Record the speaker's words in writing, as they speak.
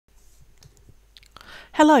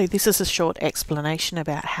Hello, this is a short explanation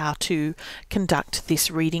about how to conduct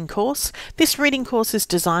this reading course. This reading course is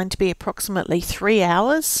designed to be approximately 3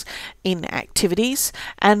 hours in activities,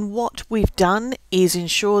 and what we've done is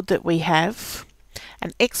ensured that we have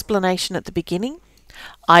an explanation at the beginning.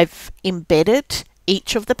 I've embedded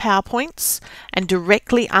each of the PowerPoints, and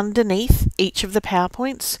directly underneath each of the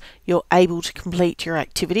PowerPoints you're able to complete your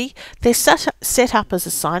activity. They're set up as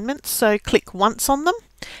assignments, so click once on them.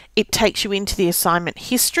 It takes you into the assignment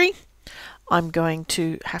history. I'm going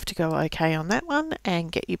to have to go OK on that one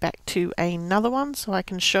and get you back to another one so I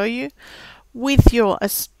can show you. With your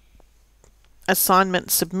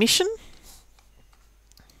assignment submission,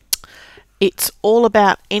 it's all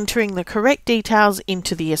about entering the correct details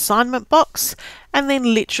into the assignment box and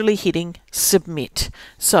then literally hitting submit.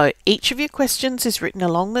 So each of your questions is written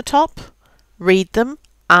along the top. Read them,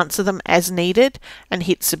 answer them as needed, and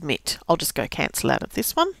hit submit. I'll just go cancel out of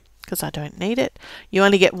this one because I don't need it. You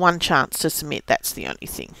only get one chance to submit, that's the only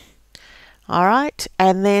thing. Alright,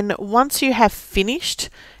 and then once you have finished,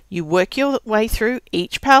 you work your way through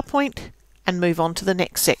each PowerPoint and move on to the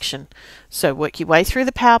next section. So work your way through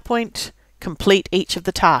the PowerPoint, complete each of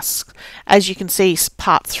the tasks. As you can see,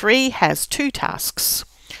 part 3 has 2 tasks.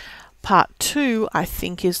 Part 2, I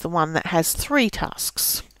think, is the one that has 3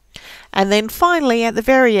 tasks. And then finally, at the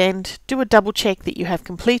very end, do a double check that you have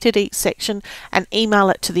completed each section and email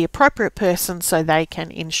it to the appropriate person so they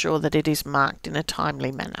can ensure that it is marked in a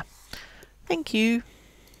timely manner. Thank you.